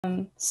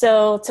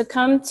So to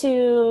come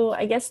to,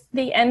 I guess,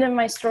 the end of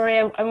my story,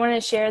 I want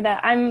to share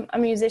that I'm a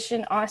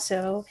musician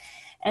also.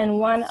 And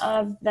one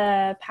of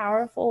the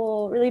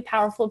powerful, really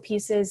powerful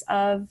pieces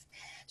of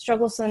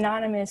Struggle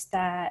Synonymous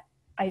that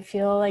I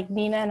feel like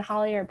Nina and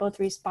Holly are both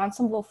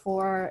responsible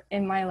for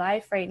in my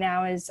life right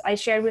now is I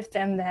shared with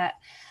them that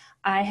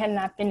I had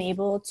not been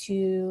able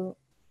to,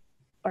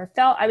 or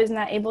felt I was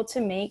not able to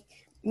make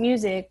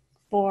music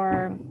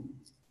for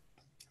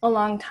a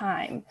long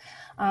time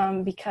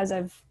because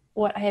of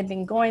what I had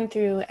been going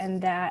through,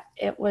 and that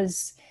it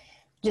was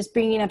just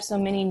bringing up so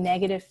many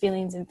negative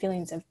feelings and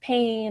feelings of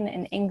pain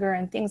and anger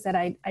and things that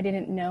I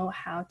didn't know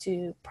how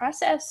to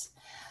process,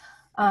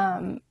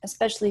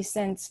 especially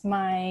since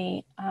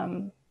my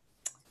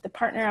the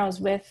partner I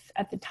was with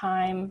at the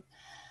time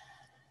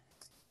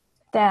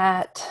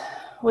that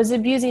was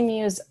abusing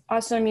me was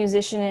also a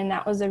musician, and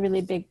that was a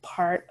really big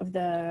part of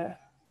the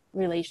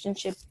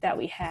relationship that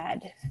we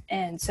had.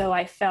 And so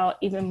I felt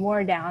even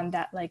more down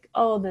that, like,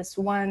 oh, this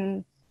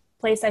one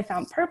place I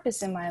found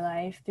purpose in my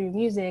life through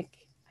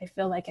music, I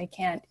feel like I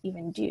can't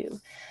even do.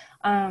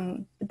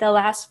 The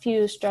last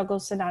few Struggle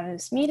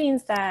Synonymous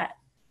meetings that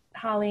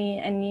Holly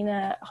and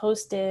Nina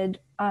hosted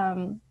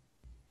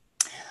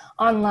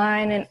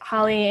online, and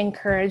Holly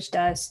encouraged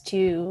us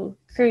to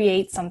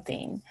create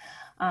something,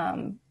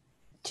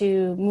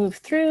 to move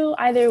through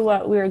either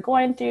what we were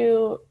going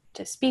through,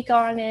 to speak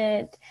on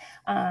it,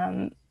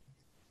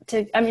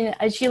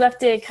 she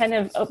left it kind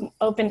of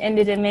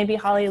open-ended, and maybe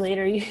Holly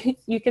later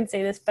you can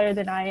say this better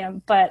than I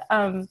am, but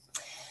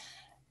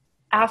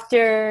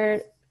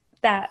after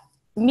that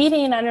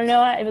meeting, I don't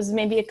know, it was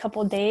maybe a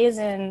couple days,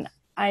 and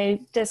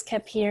I just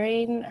kept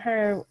hearing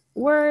her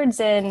words,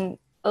 and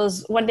it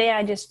was one day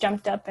I just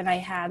jumped up and I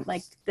had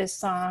like this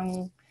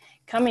song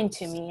coming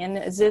to me, and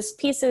it's just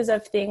pieces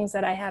of things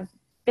that I have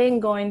been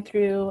going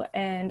through,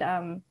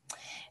 and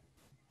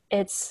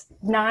it's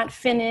not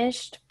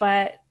finished,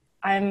 but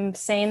I'm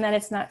saying that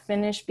it's not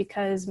finished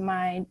because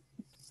my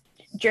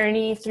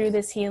journey through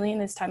this healing,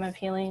 this time of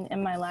healing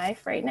in my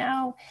life right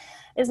now,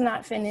 is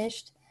not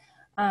finished.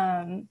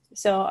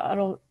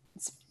 So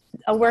it's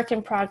a work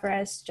in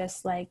progress,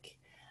 just like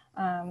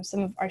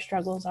some of our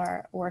struggles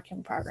are a work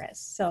in progress.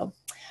 So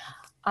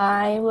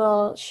I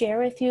will share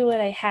with you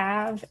what I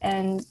have,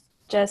 and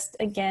just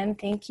again,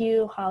 thank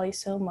you, Holly,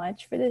 so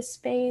much for this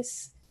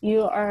space.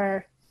 You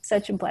are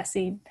such a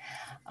blessing,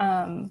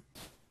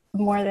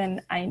 more than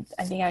I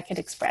think I could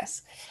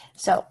express.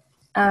 So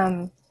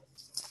I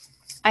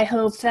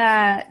hope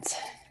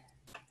that,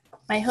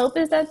 my hope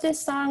is that this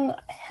song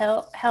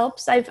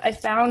helps. I've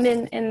found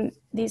in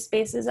these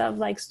spaces of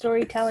like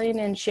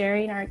storytelling and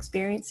sharing our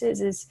experiences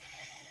is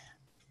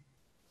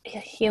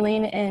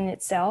healing in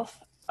itself.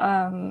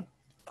 And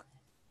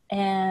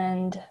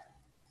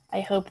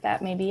I hope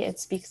that maybe it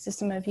speaks to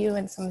some of you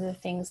and some of the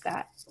things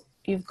that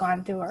you've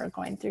gone through or are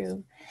going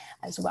through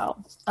as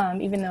well,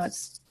 even though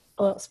it's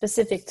a little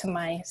specific to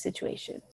my situation.